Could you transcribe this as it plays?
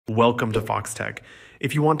Welcome to Foxtecc.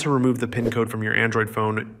 If you want to remove the PIN code from your Android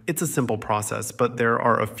phone, it's a simple process, but there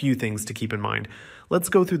are a few things to keep in mind. Let's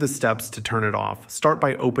go through the steps to turn it off. Start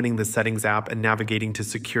by opening the Settings app and navigating to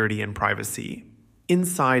Security and Privacy.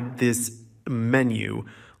 Inside this menu,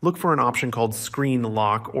 look for an option called Screen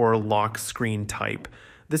Lock or Lock Screen Type.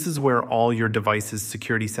 This is where all your device's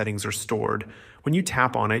security settings are stored. When you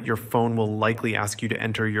tap on it, your phone will likely ask you to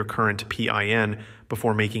enter your current PIN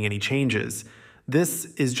before making any changes. This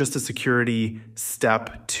is just a security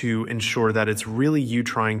step to ensure that it's really you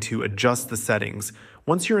trying to adjust the settings.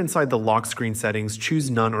 Once you're inside the lock screen settings, choose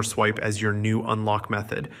None or Swipe as your new unlock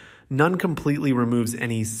method. None completely removes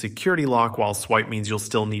any security lock, while Swipe means you'll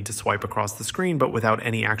still need to swipe across the screen, but without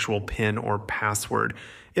any actual PIN or password.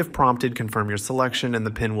 If prompted, confirm your selection and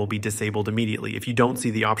the PIN will be disabled immediately. If you don't see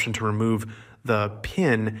the option to remove the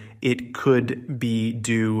PIN, it could be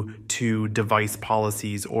due to device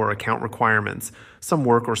policies or account requirements. Some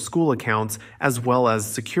work or school accounts, as well as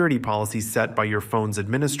security policies set by your phone's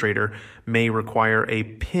administrator, may require a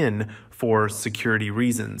PIN for security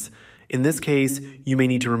reasons. In this case, you may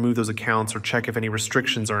need to remove those accounts or check if any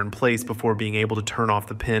restrictions are in place before being able to turn off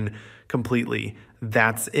the PIN completely.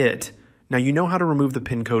 That's it. Now you know how to remove the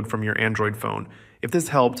PIN code from your Android phone. If this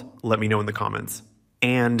helped, let me know in the comments.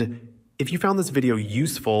 And if you found this video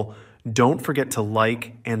useful, don't forget to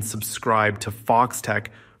like and subscribe to Foxtecc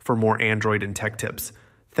for more Android and tech tips.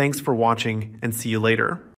 Thanks for watching and see you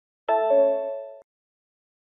later.